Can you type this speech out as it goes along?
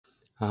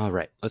All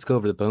right, let's go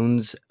over the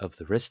bones of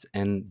the wrist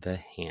and the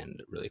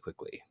hand really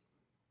quickly.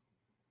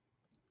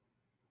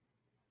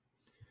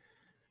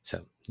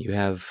 So you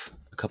have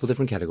a couple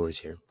different categories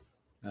here.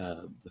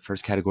 The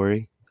first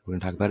category we're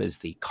going to talk about is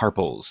the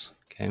carpals.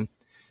 Okay,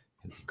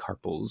 the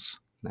carpals.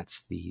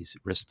 That's these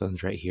wrist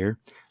bones right here.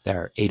 There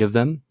are 8 of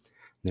them.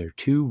 There are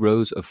 2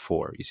 rows of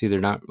 4. You see, they're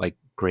not like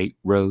great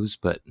rows,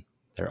 but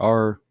there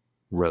are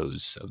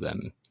rows of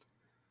them.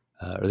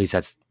 Or at least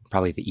that's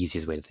probably the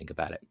easiest way to think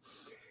about it.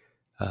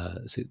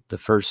 So the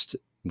first,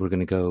 we're going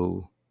to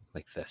go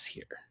like this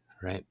here,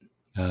 right?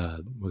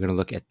 We're going to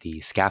look at the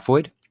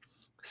scaphoid.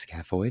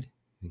 Scaphoid,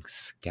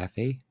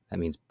 scaphe, that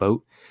means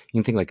boat. You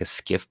can think like a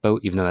skiff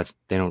boat, even though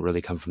they don't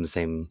really come from the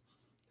same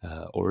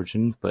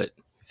origin. But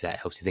if that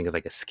helps you think of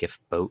like a skiff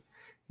boat,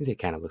 it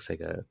kind of looks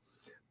like a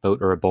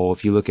boat or a bowl.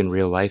 If you look in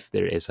real life,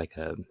 there is like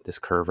this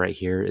curve right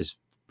here is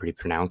pretty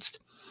pronounced.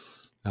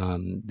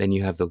 Then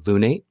you have the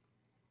lunate,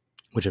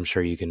 which I'm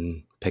sure you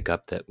can pick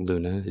up that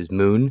luna is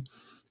moon.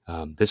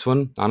 This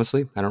one,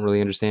 honestly, I don't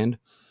really understand.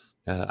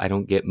 I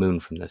don't get moon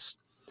from this,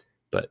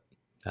 but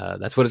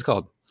that's what it's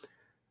called.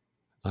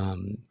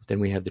 Then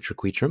we have the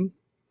triquetrum.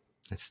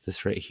 That's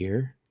this right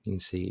here. You can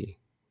see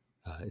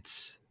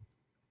it's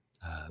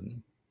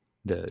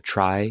the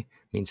tri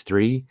means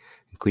 3,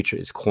 and quetra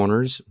is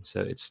corners,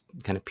 so it's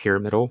kind of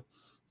pyramidal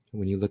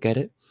when you look at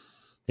it.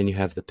 Then you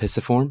have the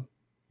pisiform.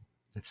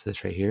 That's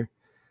this right here.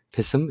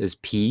 Pisum is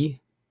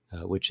P,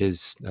 which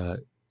is,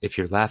 if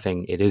you're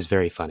laughing, it is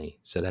very funny,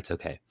 so that's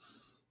okay.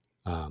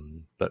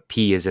 But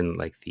P is in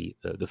like the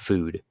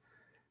food.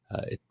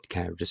 It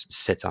kind of just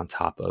sits on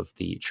top of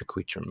the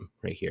triquetrum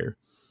right here.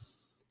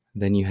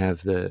 Then you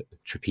have the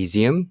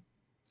trapezium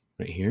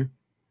right here.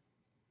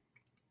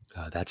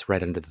 That's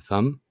right under the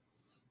thumb.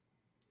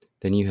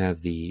 Then you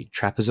have the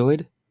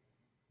trapezoid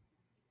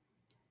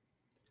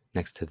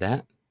next to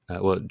that.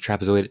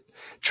 Trapezoid,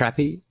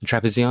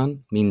 trapezion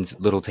means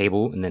little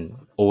table, and then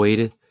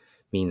oid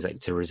means like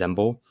to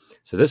resemble.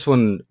 So this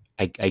one,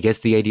 I guess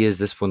the idea is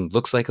this one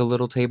looks like a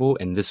little table,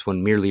 and this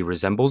one merely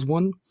resembles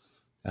one.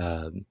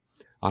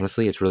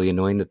 Honestly, it's really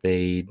annoying that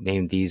they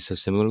named these so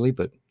similarly,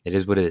 but it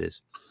is what it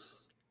is.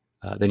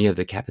 Then you have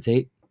the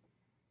capitate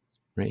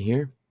right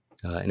here,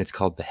 and it's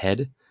called the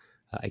head.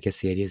 I guess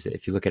the idea is that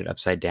if you look at it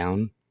upside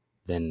down,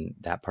 then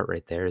that part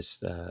right there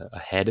is a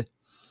head.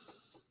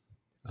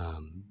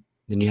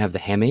 Then you have the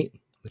hamate,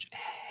 which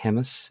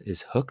hamus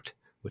is hooked,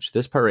 which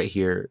this part right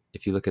here,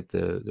 if you look at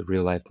the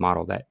real life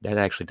model, that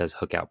actually does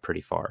hook out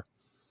pretty far.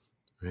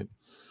 Right?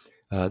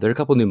 There are a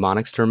couple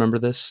mnemonics to remember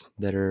this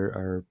that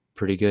are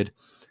pretty good.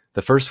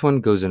 The first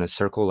one goes in a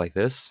circle like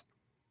this,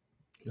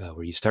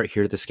 where you start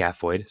here at the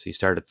scaphoid. So you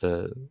start at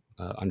the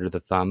under the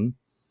thumb,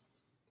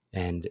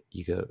 and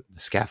you go the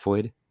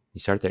scaphoid. You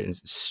start there in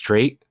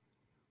straight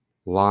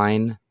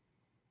line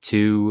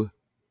to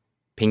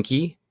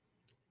pinky.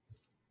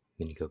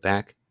 Then you go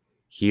back.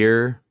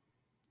 Here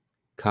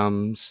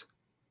comes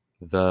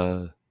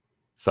the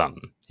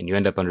thumb, and you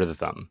end up under the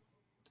thumb.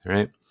 All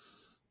right.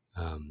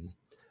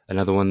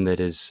 Another one that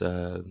is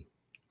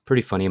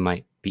pretty funny,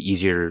 might be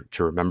easier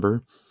to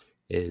remember,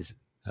 is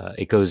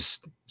it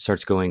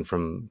starts going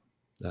from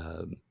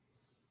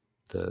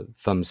the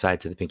thumb side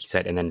to the pinky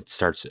side, and then it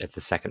starts at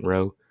the second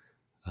row,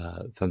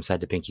 thumb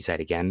side to pinky side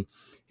again.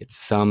 It's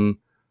some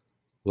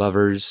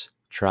lovers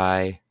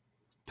try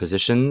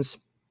positions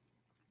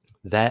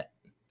that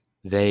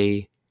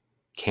they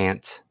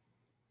can't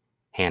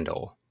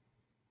handle,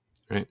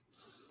 right?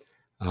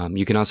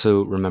 You can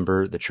also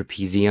remember the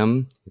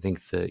trapezium. I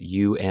think the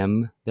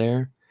UM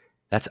there,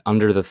 that's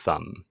under the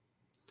thumb.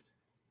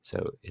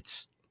 So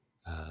it's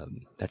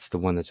that's the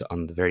one that's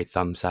on the very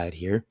thumb side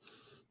here.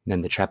 And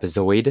then the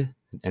trapezoid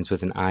ends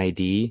with an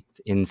ID. It's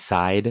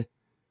inside.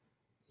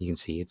 You can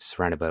see it's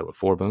surrounded by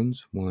 4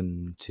 bones.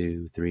 1,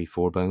 2, 3,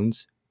 4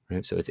 bones.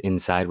 Right? So it's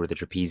inside where the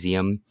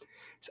trapezium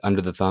is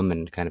under the thumb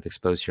and kind of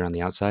exposed here on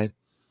the outside.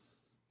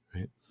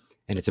 Right?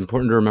 And it's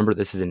important to remember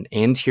this is an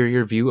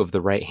anterior view of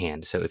the right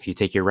hand. So if you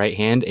take your right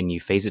hand and you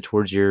face it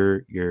towards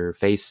your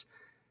face,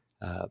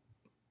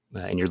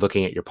 and you're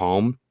looking at your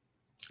palm,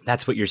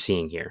 that's what you're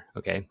seeing here.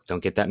 Okay,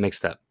 don't get that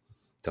mixed up.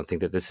 Don't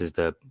think that this is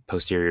the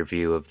posterior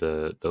view of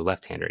the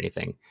left hand or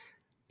anything.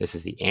 This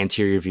is the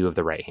anterior view of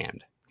the right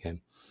hand. Okay, you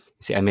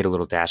see, I made a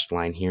little dashed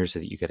line here so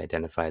that you could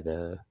identify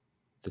the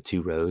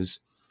 2 rows.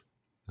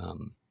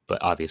 But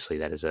obviously,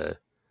 that is a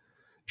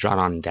drawn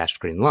on dashed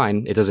green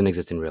line. It doesn't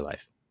exist in real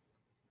life.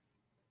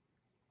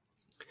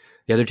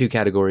 The other 2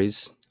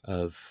 categories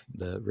of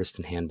the wrist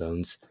and hand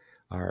bones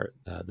are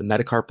the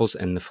metacarpals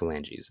and the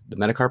phalanges. The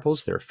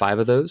metacarpals, there are 5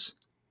 of those,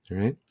 all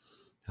right?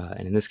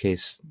 And in this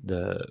case,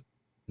 the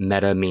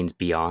meta means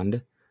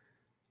beyond,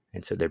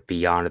 and so they're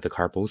beyond the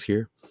carpals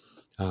here.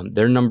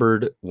 They're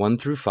numbered 1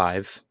 through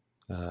 5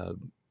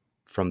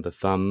 from the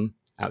thumb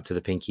out to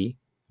the pinky,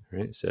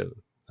 right? So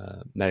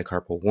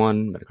metacarpal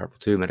 1, metacarpal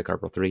 2,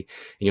 metacarpal 3. And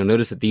you'll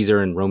notice that these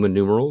are in Roman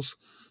numerals.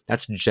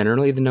 That's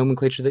generally the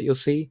nomenclature that you'll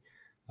see.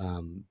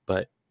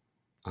 But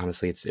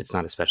honestly, it's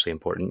not especially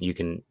important.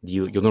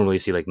 You'll normally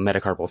see like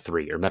metacarpal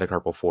 3 or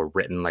metacarpal 4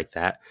 written like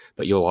that,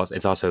 but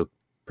it's also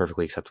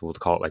perfectly acceptable to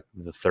call it like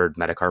the third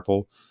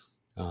metacarpal.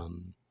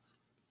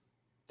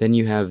 Then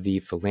you have the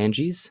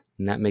phalanges,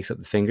 and that makes up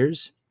the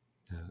fingers.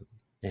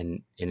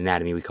 And in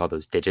anatomy, we call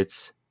those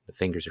digits. The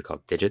fingers are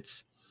called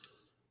digits.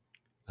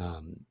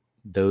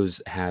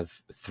 Those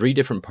have three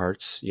different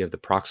parts. You have the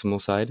proximal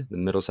side, the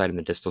middle side, and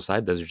the distal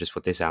side. Those are just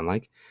what they sound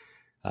like.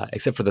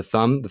 Except for the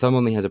thumb. The thumb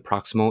only has a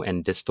proximal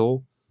and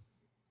distal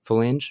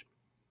phalange.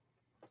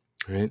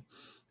 All right.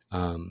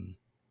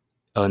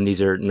 And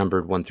these are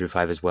numbered 1 through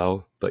 5 as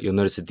well. But you'll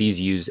notice that these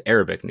use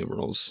Arabic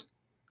numerals.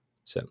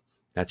 So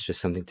that's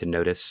just something to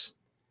notice.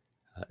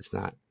 It's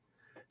not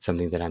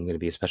something that I'm going to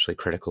be especially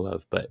critical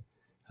of, but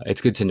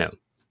it's good to know.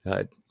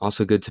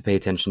 Also good to pay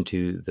attention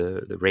to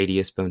the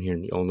radius bone here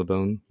and the ulna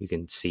bone. You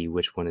can see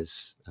which one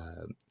is,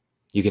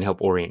 you can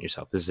help orient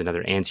yourself. This is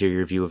another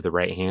anterior view of the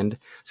right hand,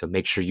 so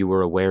make sure you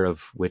are aware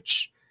of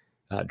which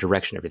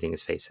direction everything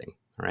is facing,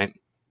 all right?